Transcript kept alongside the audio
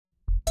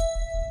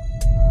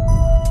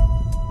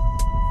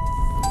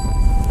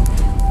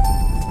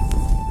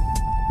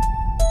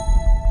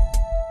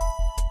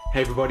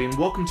Hey everybody, and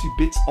welcome to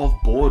Bits of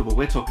Board, where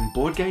we're talking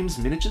board games,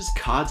 miniatures,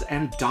 cards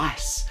and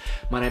dice.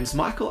 My name's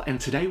Michael, and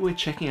today we're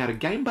checking out a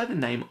game by the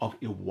name of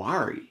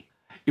Iwari.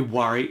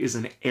 Iwari is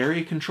an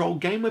area control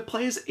game where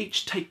players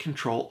each take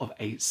control of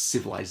a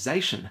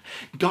civilization,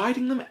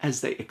 guiding them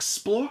as they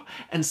explore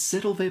and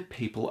settle their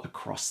people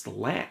across the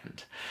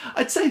land.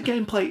 I'd say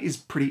gameplay is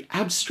pretty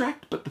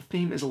abstract, but the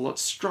theme is a lot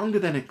stronger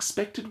than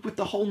expected, with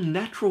the whole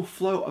natural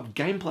flow of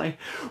gameplay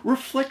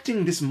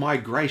reflecting this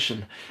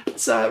migration.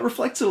 It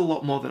reflects it a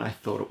lot more than I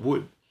thought it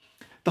would.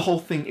 The whole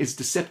thing is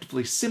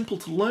deceptively simple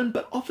to learn,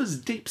 but offers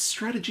deep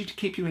strategy to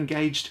keep you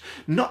engaged,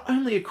 not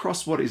only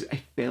across what is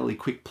a fairly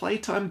quick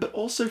playtime, but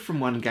also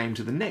from one game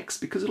to the next,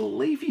 because it'll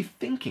leave you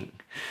thinking.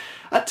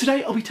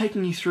 Today I'll be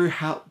taking you through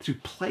how to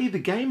play the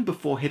game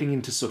before heading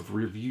into sort of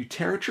review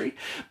territory,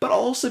 but I'll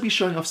also be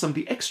showing off some of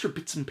the extra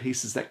bits and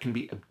pieces that can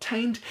be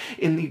obtained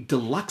in the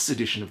deluxe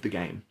edition of the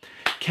game.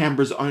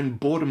 Canberra's own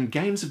Boredom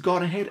Games have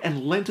gone ahead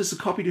and lent us a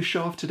copy to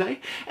show off today,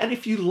 and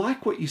if you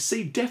like what you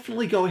see,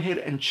 definitely go ahead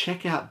and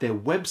check out their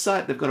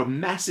website. They've got a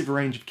massive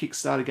range of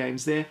Kickstarter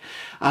games there.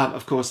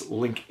 Of course,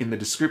 link in the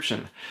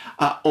description.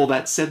 All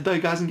that said though,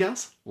 guys and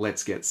gals,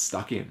 let's get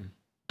stuck in.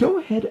 Go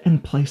ahead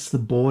and place the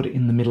board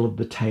in the middle of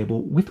the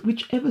table with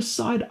whichever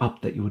side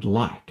up that you would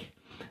like.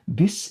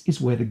 This is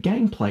where the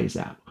game plays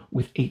out,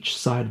 with each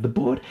side of the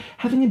board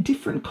having a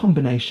different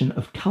combination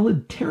of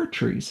coloured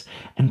territories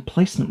and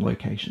placement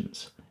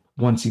locations.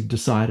 Once you've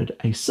decided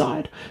a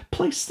side,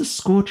 place the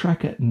score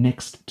tracker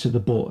next to the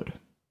board.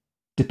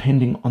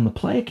 Depending on the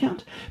player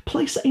count,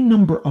 place a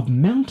number of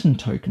mountain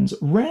tokens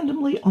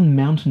randomly on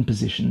mountain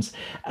positions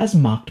as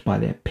marked by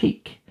their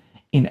peak.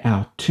 In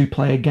our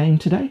two-player game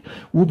today,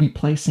 we'll be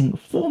placing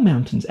 4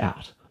 mountains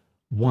out,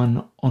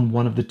 one on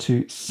one of the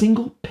 2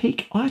 single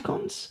peak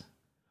icons,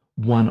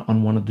 one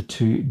on one of the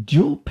 2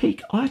 dual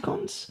peak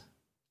icons,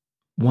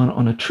 one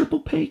on a triple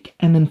peak,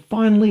 and then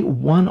finally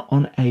one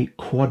on a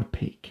quad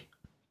peak.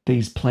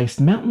 These placed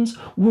mountains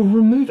will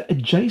remove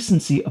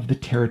adjacency of the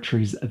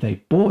territories they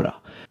border.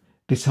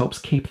 This helps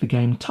keep the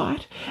game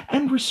tight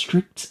and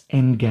restricts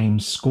endgame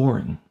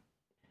scoring.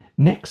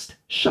 Next,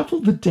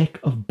 shuffle the deck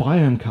of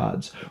biome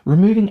cards,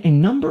 removing a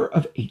number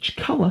of each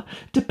colour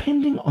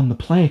depending on the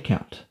player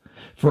count.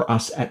 For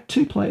us at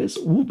 2 players,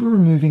 we'll be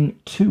removing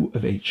 2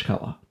 of each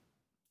colour.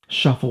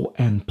 Shuffle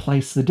and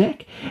place the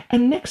deck,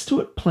 and next to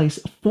it place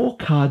 4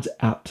 cards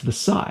out to the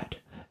side.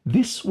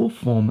 This will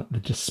form the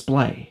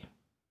display.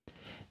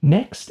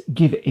 Next,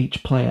 give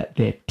each player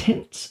their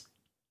tents,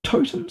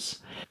 totems,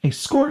 a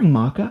scoring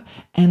marker,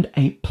 and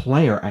a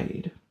player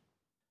aid.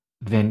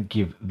 Then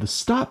give the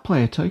start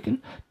player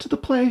token to the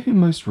player who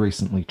most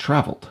recently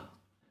travelled.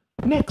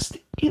 Next,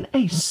 in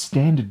a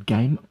standard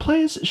game,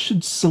 players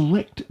should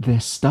select their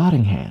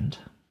starting hand.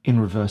 In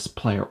reverse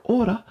player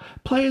order,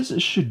 players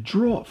should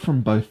draw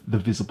from both the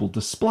visible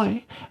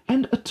display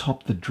and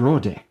atop the draw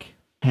deck.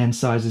 Hand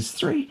size is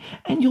 3,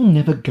 and you'll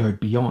never go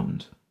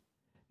beyond.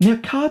 Now,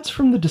 cards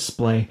from the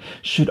display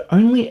should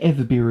only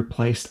ever be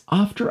replaced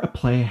after a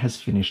player has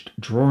finished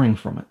drawing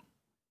from it.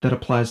 That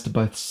applies to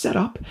both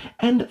setup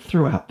and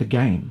throughout the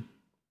game.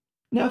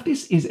 Now, if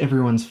this is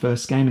everyone's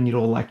first game and you'd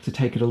all like to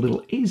take it a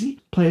little easy,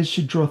 players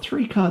should draw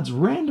 3 cards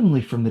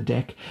randomly from the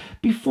deck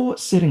before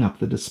setting up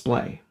the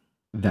display.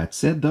 That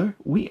said though,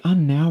 we are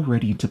now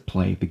ready to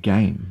play the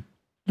game.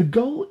 The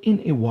goal in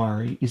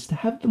Iwari is to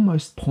have the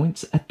most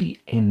points at the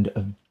end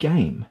of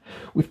game,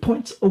 with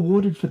points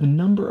awarded for the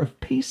number of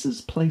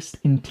pieces placed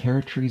in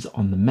territories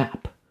on the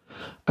map.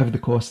 Over the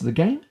course of the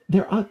game,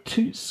 there are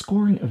 2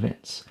 scoring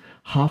events: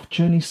 half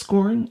journey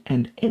scoring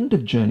and end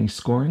of journey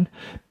scoring,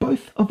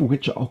 both of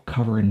which I'll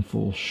cover in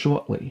full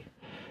shortly.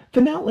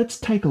 For now, let's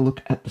take a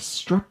look at the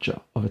structure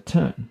of a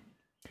turn.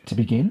 To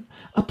begin,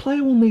 a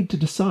player will need to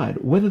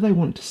decide whether they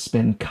want to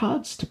spend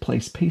cards to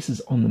place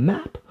pieces on the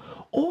map,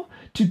 or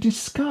to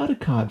discard a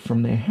card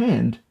from their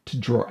hand to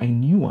draw a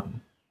new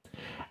one.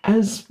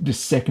 As this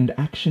second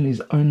action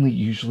is only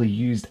usually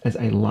used as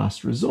a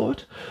last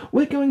resort,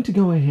 we're going to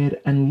go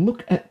ahead and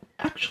look at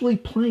actually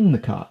playing the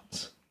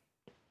cards.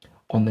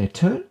 On their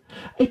turn,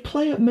 a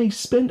player may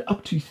spend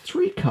up to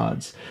 3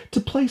 cards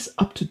to place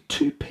up to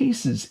 2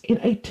 pieces in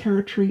a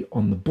territory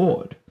on the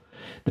board.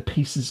 The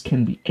pieces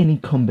can be any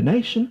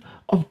combination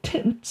of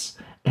tents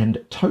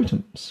and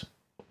totems.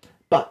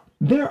 But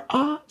there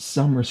are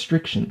some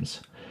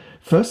restrictions.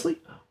 Firstly,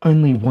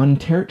 only 1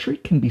 territory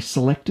can be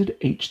selected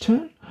each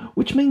turn,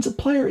 which means a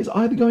player is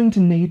either going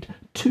to need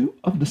 2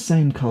 of the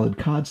same coloured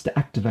cards to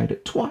activate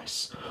it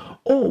twice,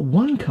 or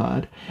 1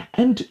 card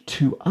and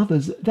 2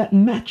 others that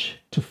match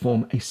to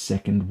form a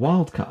second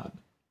wildcard.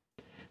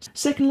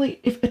 Secondly,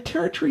 if a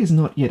territory is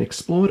not yet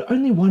explored,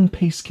 only 1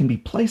 piece can be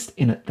placed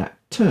in it that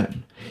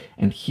turn,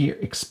 and here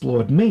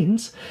explored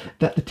means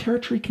that the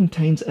territory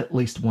contains at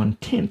least 1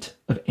 tent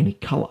of any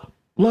colour.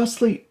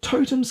 Lastly,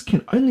 totems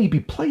can only be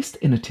placed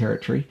in a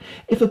territory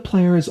if a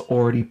player has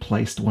already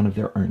placed one of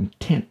their own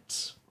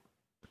tents.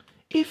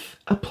 If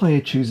a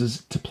player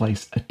chooses to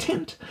place a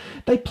tent,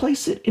 they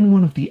place it in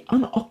one of the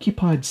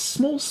unoccupied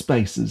small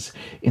spaces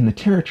in the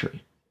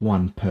territory,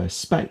 1 per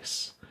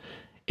space.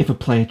 If a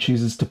player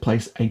chooses to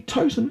place a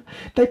totem,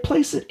 they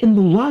place it in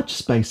the large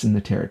space in the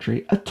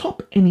territory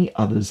atop any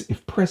others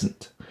if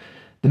present.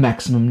 The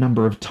maximum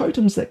number of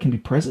totems that can be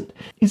present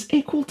is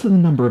equal to the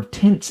number of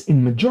tents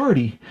in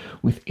majority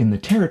within the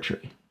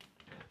territory.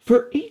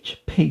 For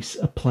each piece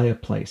a player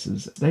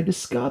places, they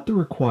discard the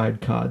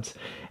required cards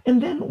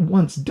and then,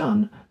 once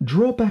done,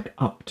 draw back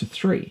up to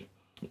 3.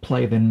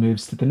 Player then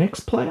moves to the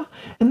next player,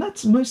 and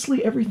that's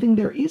mostly everything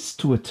there is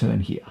to a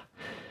turn here.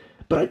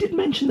 But I did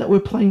mention that we're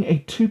playing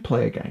a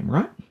 2-player game,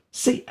 right?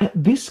 See, at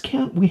this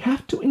count, we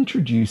have to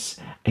introduce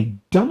a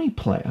dummy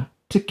player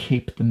to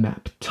keep the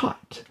map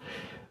tight.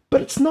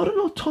 But it's not an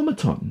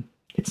automaton.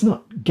 It's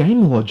not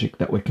game logic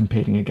that we're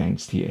competing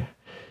against here.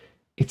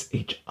 It's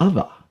each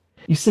other.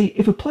 You see,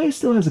 if a player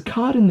still has a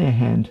card in their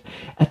hand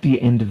at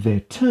the end of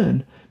their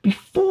turn,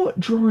 before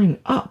drawing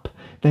up,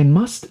 they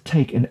must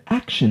take an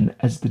action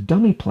as the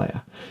dummy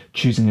player,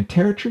 choosing a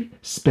territory,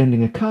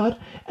 spending a card,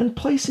 and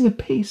placing a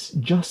piece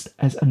just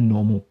as a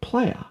normal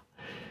player.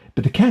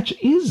 But the catch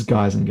is,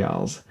 guys and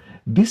gals,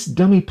 this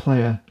dummy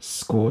player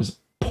scores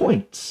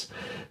points,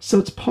 so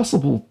it's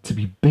possible to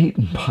be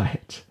beaten by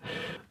it.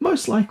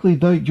 Most likely,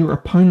 though, your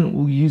opponent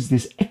will use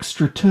this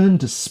extra turn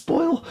to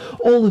spoil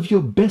all of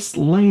your best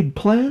laid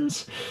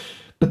plans.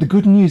 But the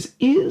good news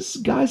is,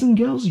 guys and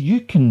gals,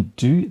 you can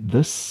do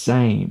the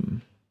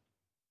same.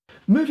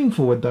 Moving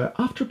forward though,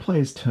 after a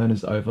player's turn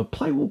is over,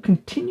 play will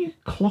continue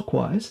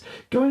clockwise,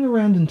 going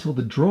around until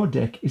the draw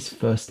deck is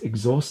first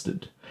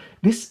exhausted.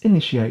 This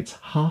initiates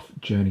half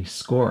journey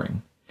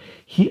scoring.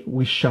 Here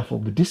we shuffle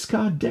the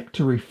discard deck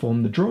to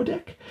reform the draw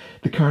deck.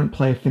 The current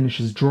player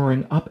finishes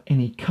drawing up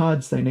any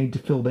cards they need to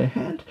fill their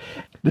hand.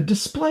 The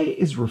display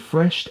is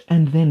refreshed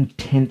and then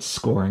tent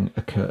scoring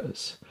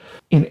occurs.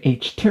 In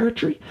each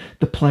territory,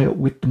 the player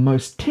with the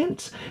most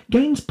tents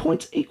gains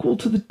points equal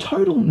to the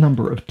total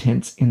number of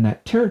tents in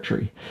that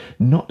territory,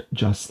 not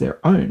just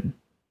their own.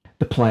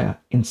 The player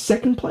in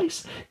second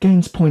place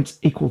gains points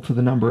equal to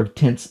the number of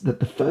tents that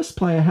the first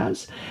player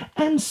has,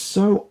 and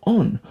so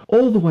on,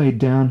 all the way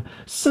down,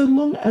 so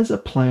long as a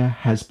player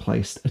has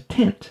placed a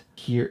tent.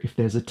 Here, if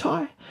there's a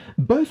tie,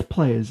 both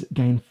players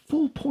gain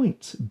full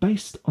points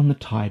based on the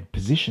tied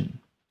position.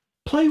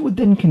 Play would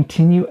then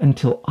continue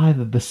until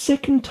either the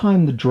second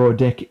time the draw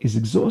deck is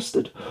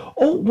exhausted,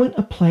 or when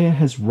a player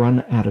has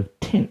run out of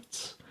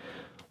tents.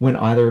 When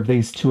either of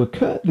these two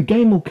occur, the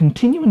game will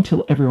continue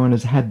until everyone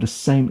has had the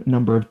same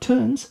number of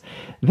turns.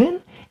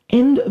 Then,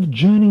 end of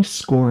journey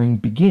scoring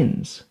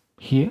begins.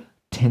 Here,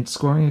 tent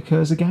scoring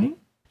occurs again,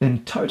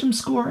 then totem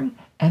scoring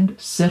and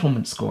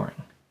settlement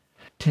scoring.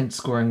 Tent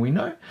scoring we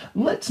know.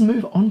 Let's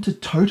move on to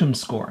totem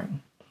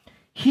scoring.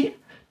 Here,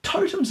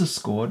 totems are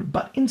scored,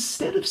 but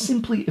instead of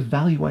simply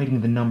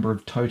evaluating the number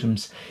of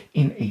totems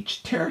in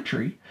each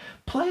territory,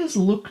 players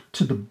look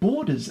to the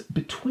borders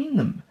between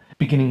them.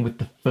 Beginning with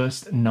the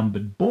first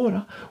numbered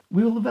border,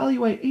 we will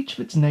evaluate each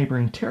of its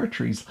neighbouring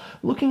territories,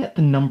 looking at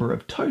the number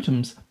of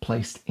totems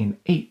placed in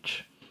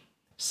each.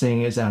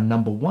 Seeing as our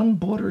number 1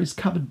 border is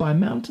covered by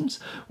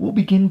mountains, we'll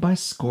begin by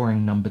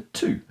scoring number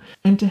 2.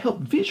 And to help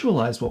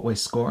visualise what we're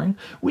scoring,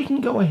 we can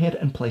go ahead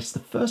and place the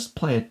first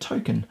player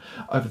token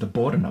over the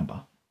border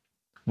number.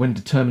 When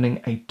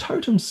determining a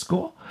totem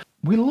score,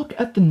 we look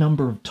at the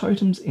number of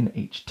totems in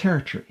each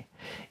territory.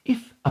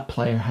 If a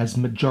player has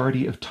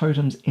majority of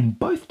totems in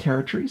both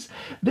territories,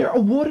 they're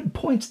awarded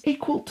points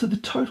equal to the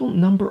total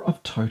number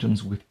of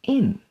totems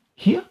within.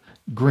 Here,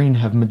 green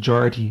have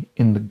majority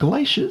in the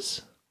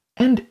glaciers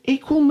and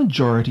equal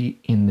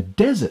majority in the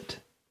desert.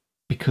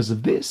 Because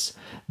of this,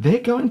 they're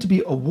going to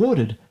be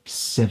awarded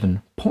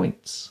 7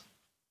 points.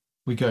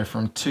 We go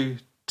from 2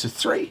 to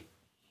 3,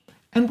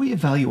 and we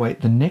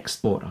evaluate the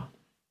next border.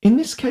 In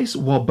this case,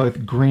 while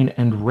both green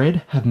and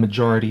red have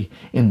majority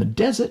in the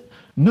desert,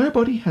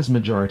 nobody has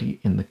majority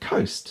in the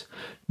coast,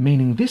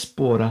 meaning this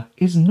border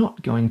is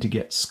not going to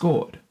get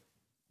scored.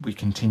 We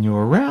continue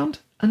around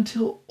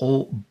until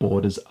all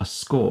borders are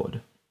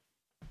scored.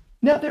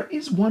 Now there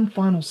is one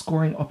final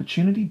scoring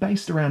opportunity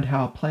based around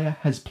how a player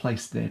has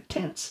placed their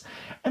tents,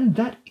 and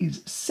that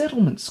is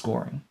settlement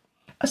scoring.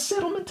 A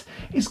settlement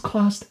is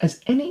classed as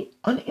any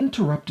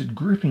uninterrupted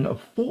grouping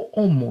of 4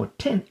 or more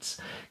tents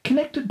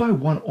connected by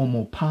 1 or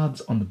more paths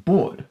on the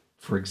board.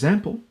 For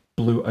example,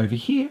 blue over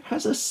here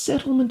has a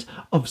settlement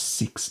of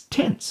 6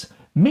 tents,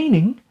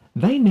 meaning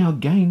they now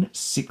gain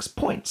 6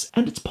 points,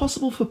 and it's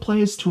possible for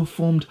players to have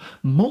formed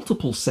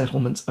multiple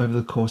settlements over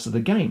the course of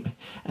the game,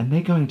 and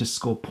they're going to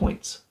score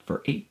points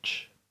for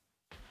each.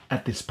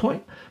 At this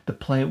point, the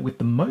player with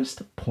the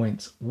most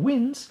points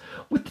wins,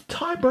 with the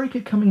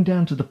tiebreaker coming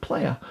down to the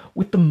player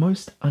with the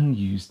most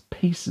unused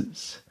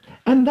pieces.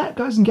 And that,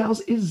 guys and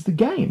gals, is the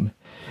game.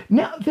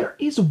 Now, there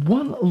is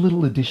one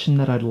little addition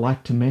that I'd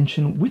like to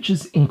mention, which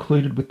is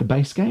included with the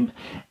base game,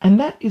 and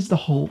that is the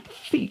whole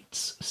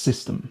feats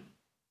system.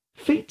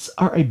 Feats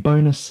are a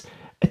bonus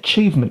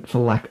achievement, for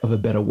lack of a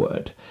better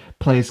word.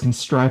 Players can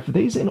strive for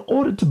these in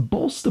order to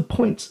bolster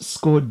points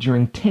scored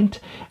during tent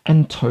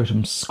and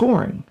totem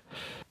scoring.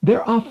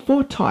 There are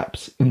 4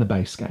 types in the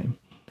base game,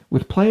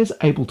 with players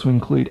able to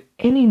include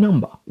any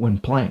number when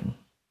playing.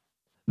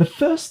 The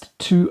first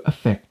two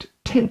affect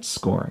tent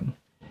scoring.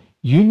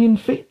 Union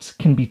feats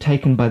can be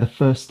taken by the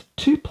first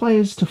two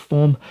players to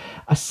form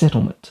a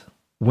settlement.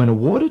 When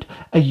awarded,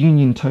 a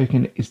Union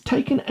token is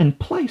taken and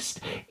placed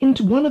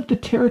into one of the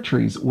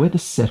territories where the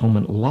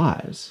settlement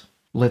lies.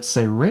 Let's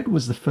say Red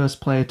was the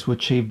first player to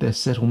achieve their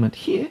settlement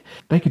here.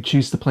 They could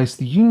choose to place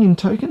the Union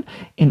token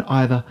in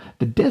either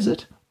the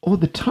desert or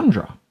the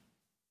tundra.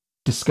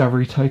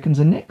 Discovery tokens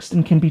are next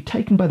and can be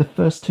taken by the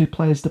first two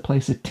players to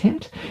place a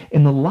tent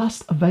in the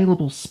last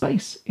available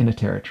space in a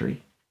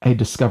territory. A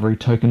discovery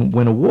token,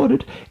 when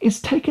awarded,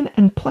 is taken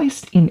and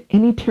placed in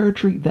any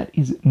territory that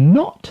is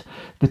not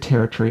the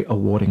territory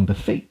awarding the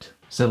feat.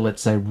 So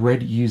let's say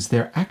Red used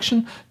their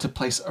action to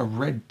place a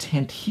red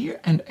tent here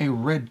and a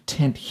red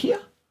tent here.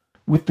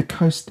 With the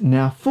coast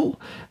now full,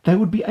 they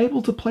would be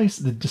able to place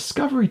the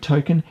discovery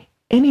token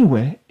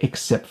anywhere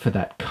except for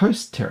that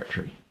coast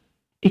territory.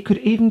 It could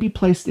even be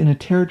placed in a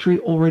territory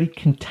already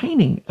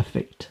containing a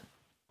feat.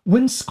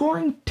 When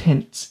scoring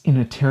tents in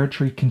a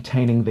territory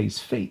containing these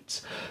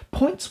feats,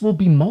 points will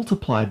be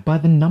multiplied by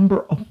the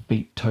number of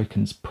feat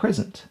tokens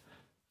present.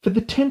 For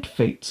the tent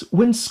feats,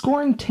 when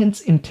scoring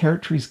tents in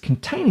territories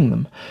containing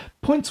them,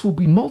 points will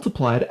be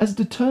multiplied as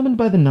determined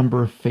by the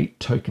number of feat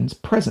tokens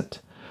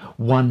present.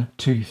 1,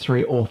 2,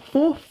 3, or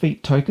 4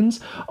 feat tokens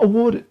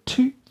award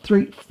 2,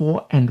 3,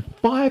 4, and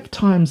 5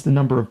 times the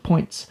number of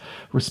points,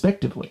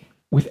 respectively.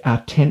 With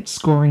our tent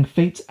scoring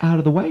feats out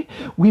of the way,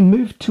 we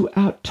move to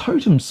our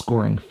totem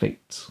scoring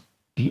feats.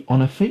 The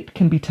honor feat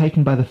can be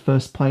taken by the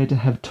first player to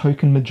have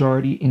token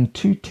majority in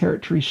two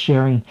territories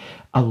sharing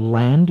a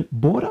land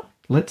border.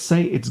 Let's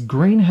say it's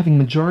green having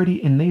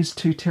majority in these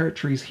two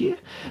territories here.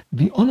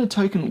 The honor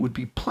token would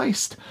be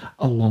placed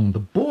along the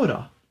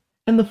border.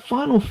 And the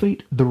final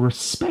feat, the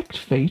respect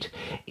feat,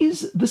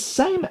 is the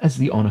same as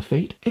the honor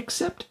feat,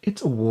 except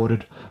it's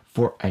awarded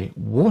for a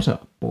water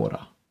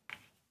border.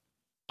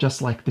 Just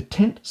like the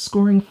tent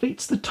scoring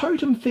feats, the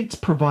totem feats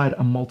provide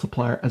a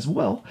multiplier as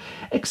well,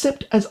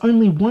 except as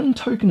only one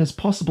token is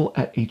possible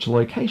at each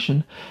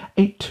location,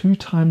 a 2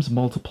 times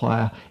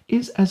multiplier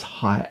is as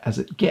high as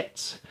it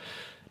gets.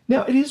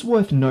 Now, it is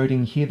worth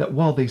noting here that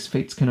while these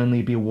feats can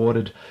only be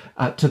awarded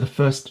to the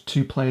first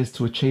two players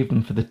to achieve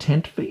them for the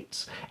tent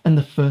feats, and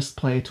the first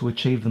player to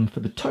achieve them for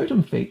the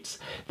totem feats,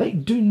 they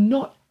do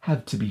not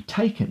have to be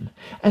taken.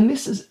 And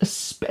this is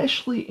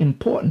especially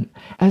important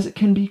as it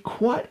can be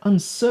quite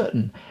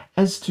uncertain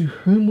as to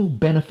whom will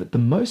benefit the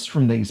most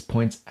from these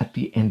points at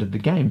the end of the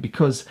game,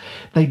 because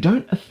they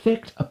don't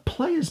affect a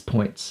player's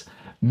points,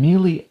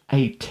 merely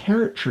a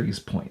territory's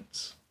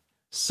points.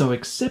 So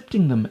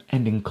accepting them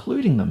and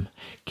including them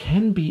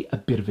can be a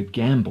bit of a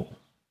gamble.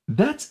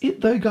 That's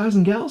it though, guys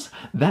and gals.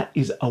 That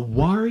is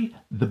Iwari,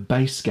 the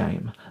base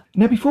game.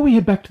 Now, before we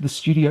head back to the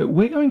studio,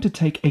 we're going to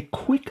take a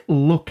quick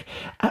look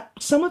at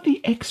some of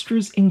the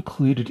extras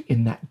included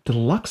in that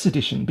deluxe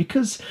edition,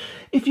 because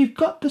if you've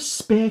got the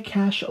spare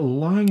cash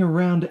lying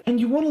around and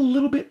you want a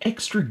little bit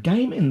extra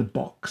game in the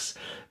box,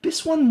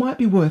 this one might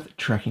be worth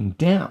tracking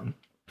down.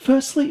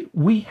 Firstly,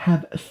 we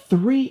have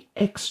 3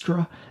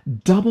 extra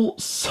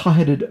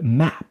double-sided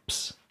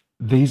maps.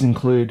 These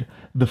include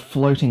the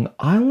Floating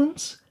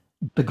Islands,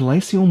 the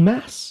Glacial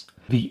Mass,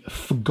 the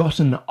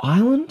Forgotten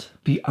Island,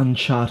 the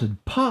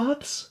Uncharted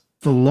Paths,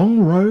 the Long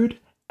Road,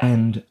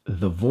 and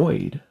the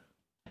Void.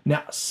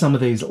 Now, some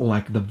of these,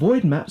 like the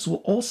Void maps,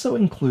 will also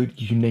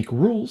include unique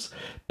rules,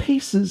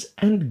 pieces,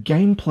 and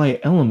gameplay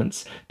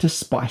elements to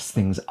spice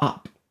things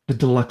up. The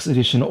Deluxe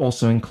Edition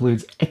also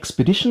includes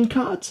expedition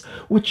cards,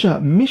 which are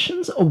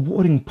missions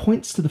awarding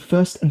points to the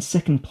first and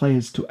second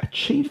players to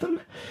achieve them.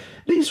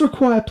 These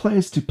require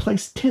players to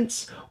place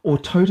tents or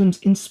totems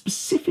in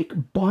specific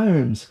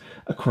biomes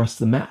across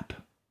the map.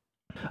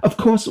 Of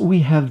course, we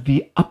have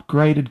the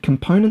upgraded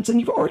components, and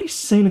you've already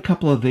seen a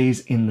couple of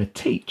these in the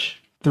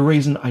Teach. The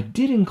reason I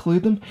did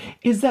include them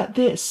is that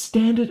their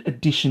standard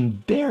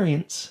edition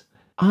variants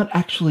aren't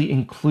actually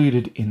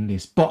included in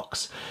this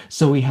box.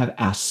 So we have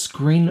our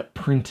screen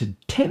printed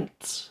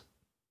tents,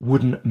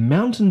 wooden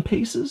mountain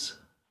pieces,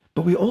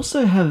 but we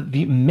also have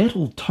the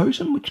metal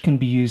totem, which can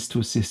be used to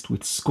assist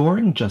with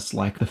scoring, just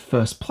like the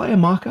first player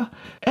marker.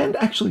 And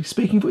actually,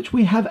 speaking of which,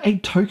 we have a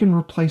token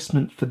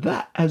replacement for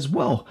that as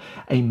well,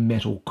 a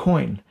metal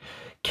coin.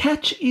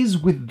 Catch is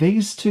with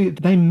these two,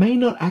 they may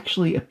not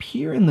actually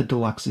appear in the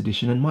Deluxe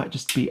Edition and might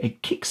just be a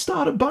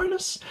Kickstarter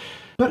bonus.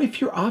 But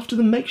if you're after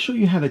them, make sure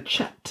you have a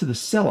chat to the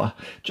seller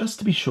just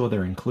to be sure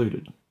they're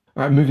included.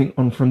 All right, moving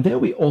on from there,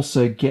 we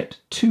also get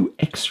 2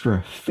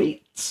 extra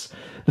feats.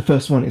 The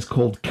first one is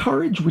called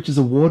Courage, which is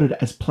awarded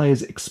as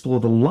players explore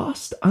the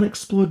last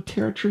unexplored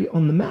territory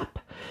on the map.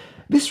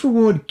 This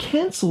reward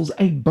cancels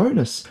a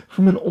bonus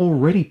from an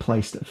already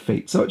placed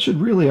feat, so it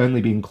should really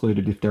only be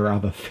included if there are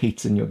other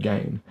feats in your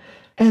game.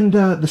 And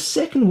the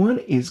second one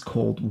is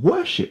called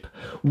Worship,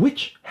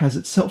 which has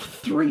itself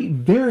 3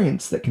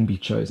 variants that can be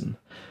chosen.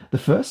 The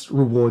first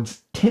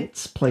rewards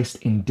tents placed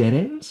in dead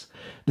ends,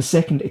 the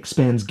second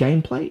expands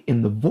gameplay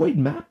in the Void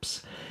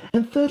maps,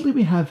 And thirdly,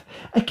 we have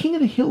a King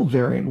of the Hill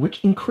variant,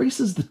 which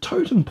increases the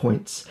totem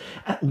points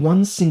at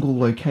one single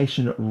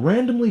location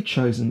randomly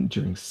chosen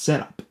during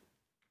setup.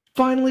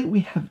 Finally,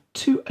 we have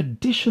two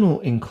additional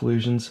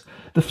inclusions,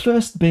 the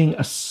first being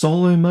a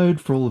solo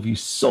mode for all of you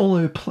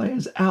solo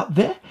players out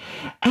there,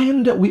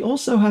 and we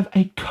also have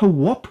a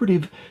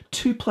cooperative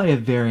two-player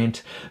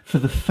variant for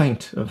the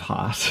faint of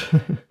heart.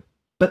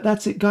 But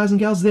that's it, guys and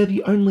gals, they're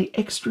the only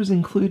extras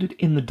included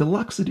in the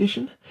deluxe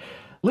edition.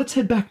 Let's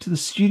head back to the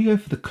studio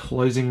for the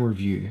closing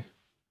review.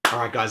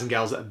 Alright guys and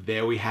gals,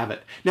 there we have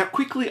it. Now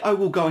quickly I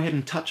will go ahead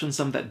and touch on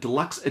some of that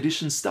deluxe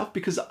edition stuff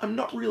because I'm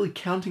not really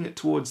counting it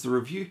towards the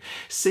review,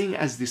 seeing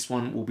as this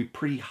one will be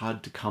pretty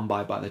hard to come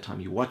by the time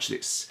you watch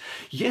this.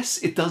 Yes,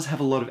 it does have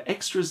a lot of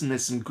extras and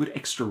there's some good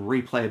extra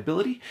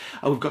replayability.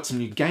 We've got some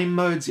new game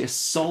modes, yes,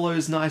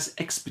 solo's nice,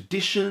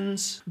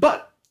 expeditions,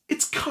 but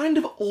it's kind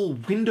of all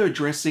window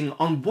dressing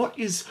on what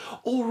is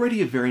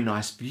already a very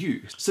nice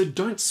view, so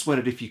don't sweat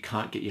it if you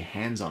can't get your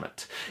hands on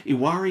it.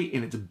 Iwari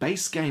in its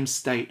base game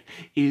state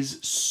is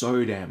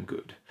so damn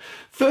good.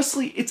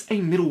 Firstly, it's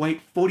a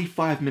middleweight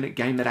 45-minute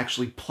game that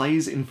actually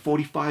plays in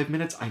 45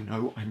 minutes. I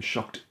know, I'm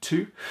shocked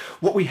too.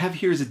 What we have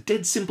here is a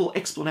dead simple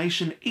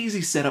explanation,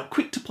 easy setup,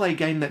 quick to play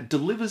game that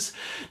delivers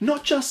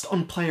not just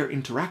on player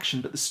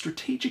interaction, but the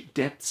strategic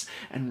depths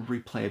and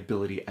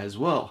replayability as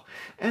well.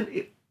 And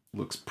it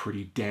looks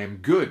pretty damn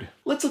good.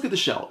 Let's look at the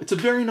shell. It's a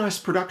very nice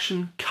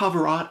production,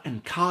 cover art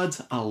and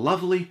cards are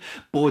lovely,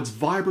 board's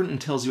vibrant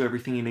and tells you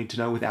everything you need to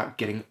know without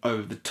getting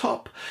over the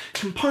top.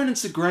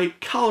 Components are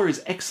great, color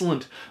is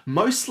excellent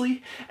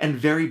mostly, and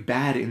very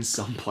bad in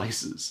some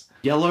places.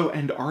 Yellow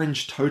and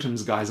orange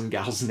totems, guys and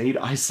gals, need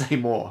I say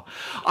more?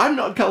 I'm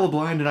not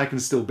colorblind and I can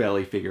still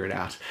barely figure it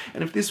out.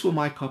 And if this were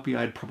my copy,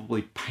 I'd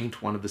probably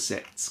paint one of the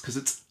sets, because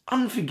it's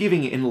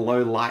unforgiving in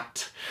low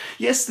light.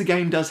 Yes, the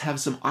game does have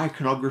some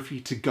iconography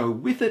to go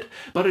with it,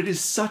 but it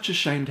is such a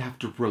shame to have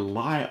to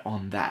rely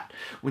on that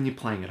when you're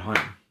playing at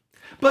home.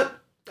 But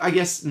I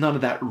guess none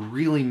of that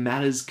really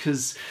matters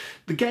because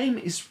the game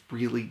is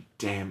really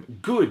damn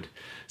good.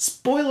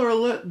 Spoiler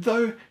alert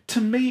though,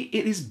 to me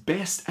it is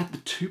best at the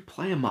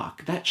 2-player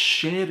mark. That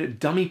shared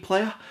dummy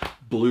player,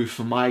 Blue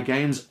for my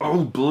games.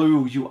 Oh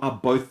Blue, you are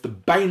both the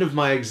bane of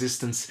my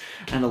existence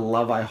and a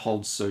love I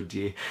hold so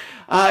dear.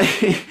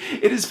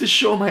 It is for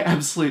sure my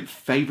absolute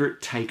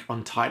favourite take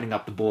on tightening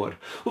up the board.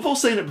 We've all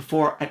seen it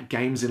before at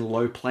games in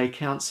low play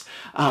counts.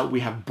 We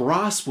have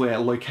Brass, where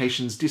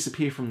locations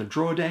disappear from the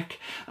draw deck.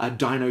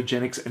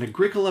 Dinogenics and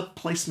Agricola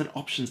placement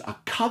options are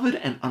covered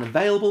and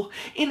unavailable.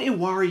 In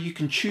Iwari, you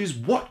can choose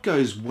what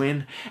goes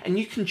when, and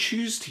you can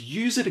choose to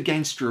use it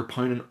against your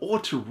opponent or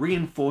to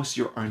reinforce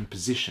your own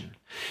position.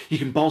 You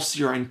can bolster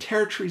your own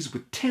territories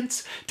with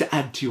tents to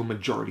add to your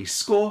majority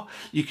score.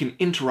 You can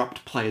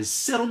interrupt players'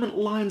 settlement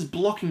lines,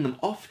 blocking them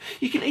off.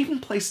 You can even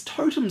place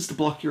totems to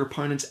block your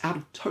opponents out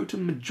of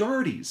totem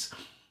majorities.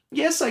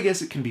 Yes, I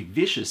guess it can be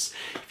vicious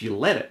if you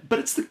let it, but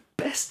it's the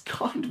best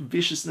kind of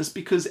viciousness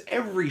because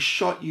every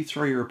shot you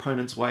throw your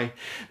opponent's way,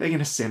 they're going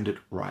to send it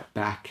right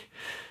back.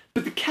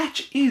 But the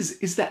catch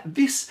is that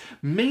this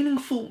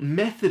meaningful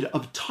method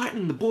of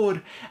tightening the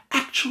board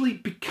actually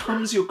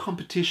becomes your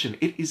competition.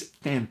 It is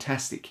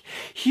fantastic.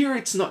 Here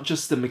it's not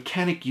just the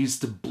mechanic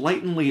used to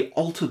blatantly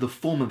alter the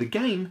form of the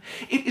game,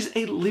 it is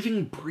a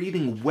living,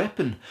 breathing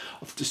weapon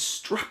of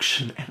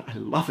destruction, and I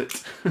love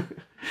it.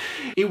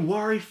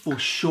 Iwari for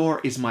sure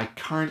is my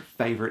current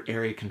favourite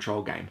area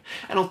control game,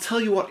 and I'll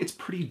tell you what, it's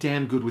pretty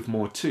damn good with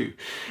more too.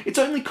 Its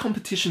only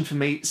competition for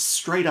me,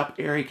 straight up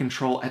area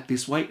control at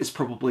this weight, is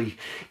probably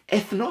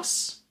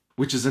Ethnos,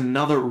 which is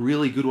another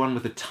really good one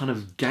with a ton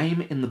of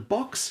game in the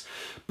box,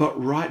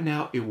 but right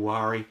now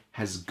Iwari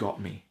has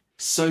got me.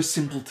 So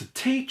simple to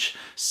teach,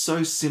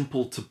 so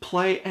simple to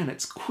play, and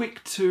it's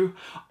quick too.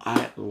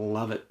 I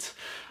love it.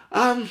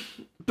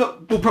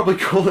 But we'll probably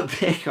call it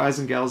there, guys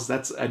and gals.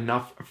 That's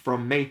enough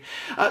from me.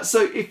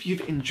 So if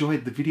you've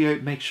enjoyed the video,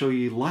 make sure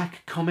you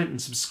like, comment,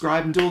 and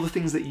subscribe, and do all the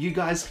things that you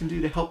guys can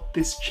do to help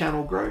this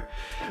channel grow.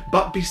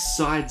 But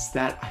besides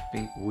that, I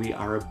think we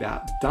are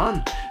about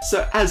done.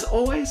 So as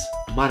always,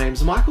 my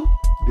name's Michael.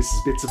 This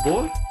is Bits of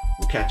Board.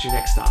 We'll catch you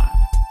next time.